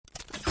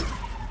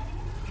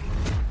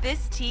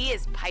This tea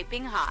is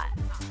piping hot.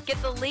 Get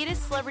the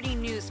latest celebrity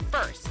news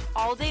first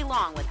all day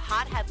long with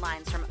hot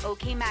headlines from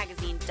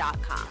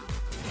okmagazine.com.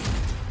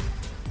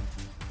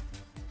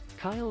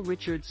 Kyle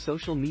Richards'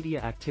 social media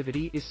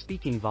activity is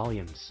speaking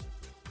volumes.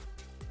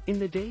 In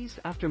the days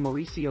after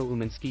Mauricio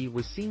Umansky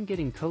was seen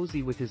getting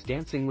cozy with his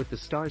Dancing with the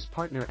Stars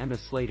partner Emma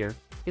Slater,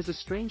 his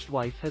estranged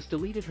wife has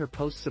deleted her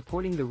post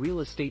supporting the real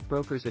estate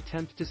broker's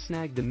attempt to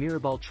snag the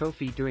Mirrorball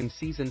trophy during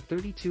season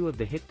 32 of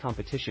the hit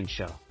competition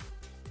show.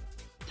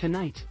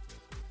 Tonight,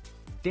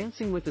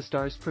 Dancing with the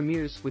Stars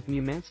premieres with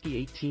Umansky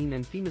 18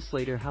 and Thema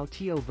Slater. How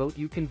to vote?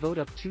 You can vote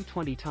up to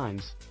 20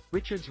 times,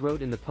 Richards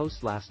wrote in the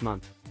post last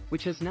month,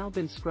 which has now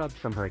been scrubbed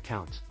from her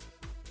account.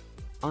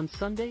 On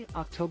Sunday,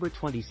 October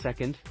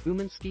 22nd,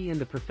 Umansky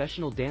and the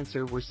professional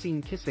dancer were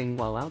seen kissing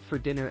while out for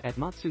dinner at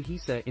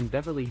Matsuhisa in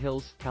Beverly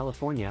Hills,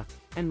 California,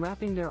 and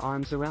wrapping their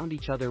arms around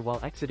each other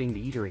while exiting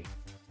the eatery.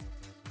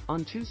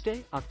 On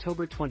Tuesday,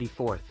 October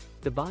 24th,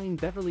 the Buying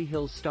Beverly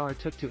Hills star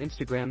took to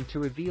Instagram to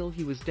reveal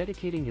he was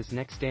dedicating his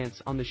next dance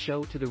on the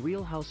show to the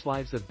Real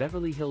Housewives of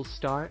Beverly Hills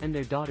star and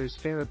their daughters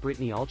Farrah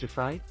Brittany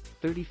Aljafri,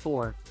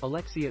 34,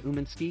 Alexia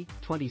Umansky,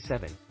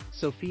 27,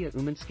 Sophia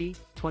Umansky,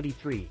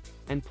 23,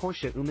 and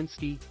Portia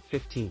Umansky,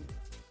 15.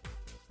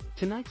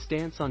 Tonight's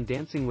dance on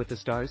Dancing with the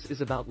Stars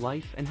is about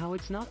life and how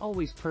it's not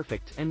always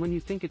perfect, and when you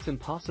think it's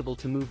impossible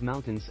to move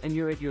mountains and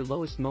you're at your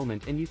lowest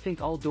moment and you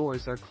think all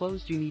doors are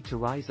closed, you need to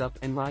rise up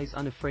and rise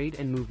unafraid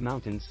and move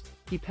mountains,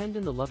 he penned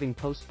in the loving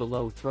post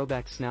below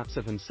throwback snaps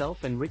of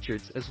himself and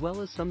Richards as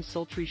well as some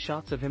sultry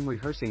shots of him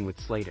rehearsing with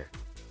Slater.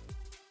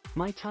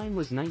 My time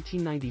was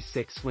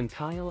 1996 when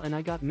Kyle and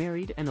I got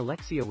married and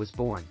Alexia was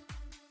born.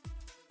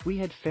 We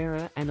had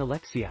Farrah and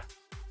Alexia.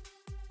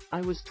 I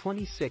was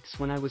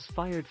 26 when I was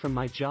fired from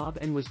my job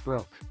and was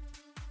broke.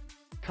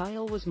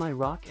 Kyle was my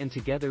rock and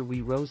together we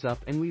rose up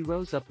and we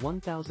rose up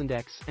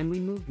 1000x and we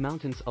moved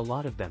mountains, a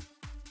lot of them.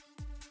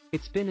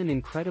 It's been an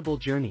incredible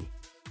journey.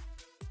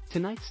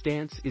 Tonight's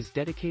dance is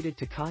dedicated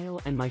to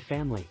Kyle and my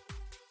family.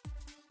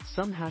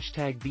 Some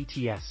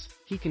 #BTS,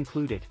 he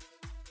concluded.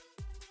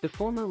 The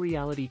former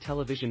reality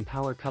television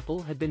power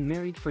couple had been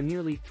married for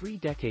nearly 3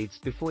 decades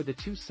before the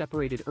two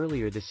separated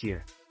earlier this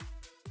year.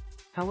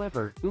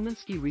 However,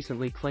 Umansky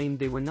recently claimed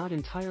they were not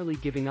entirely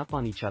giving up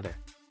on each other.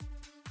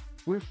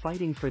 "We're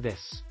fighting for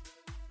this.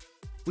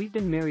 We've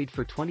been married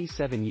for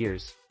 27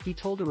 years, he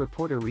told a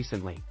reporter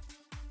recently.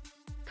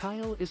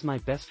 "Kyle is my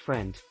best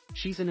friend,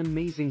 she's an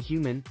amazing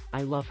human,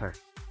 I love her.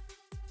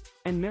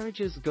 And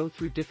marriages go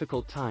through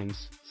difficult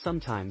times,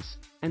 sometimes,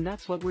 and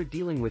that's what we're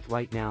dealing with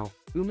right now,"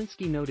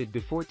 Umansky noted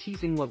before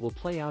teasing what will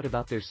play out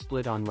about their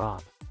split on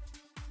Rob.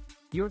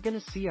 "You're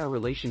gonna see our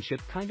relationship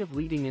kind of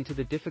leading into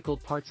the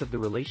difficult parts of the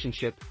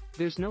relationship,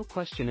 there's no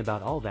question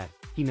about all that,"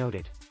 he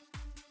noted.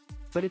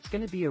 "But it's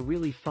gonna be a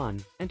really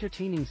fun,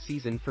 entertaining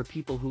season for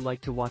people who like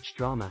to watch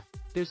drama.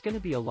 There's gonna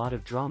be a lot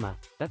of drama,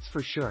 that's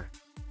for sure."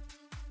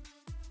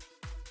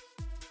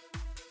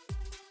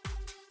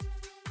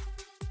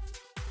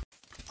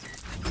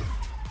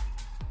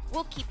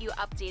 We'll keep you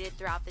updated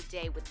throughout the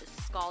day with the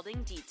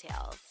scalding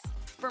details.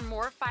 For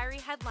more fiery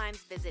headlines,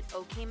 visit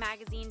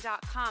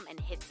okmagazine.com and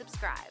hit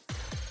subscribe.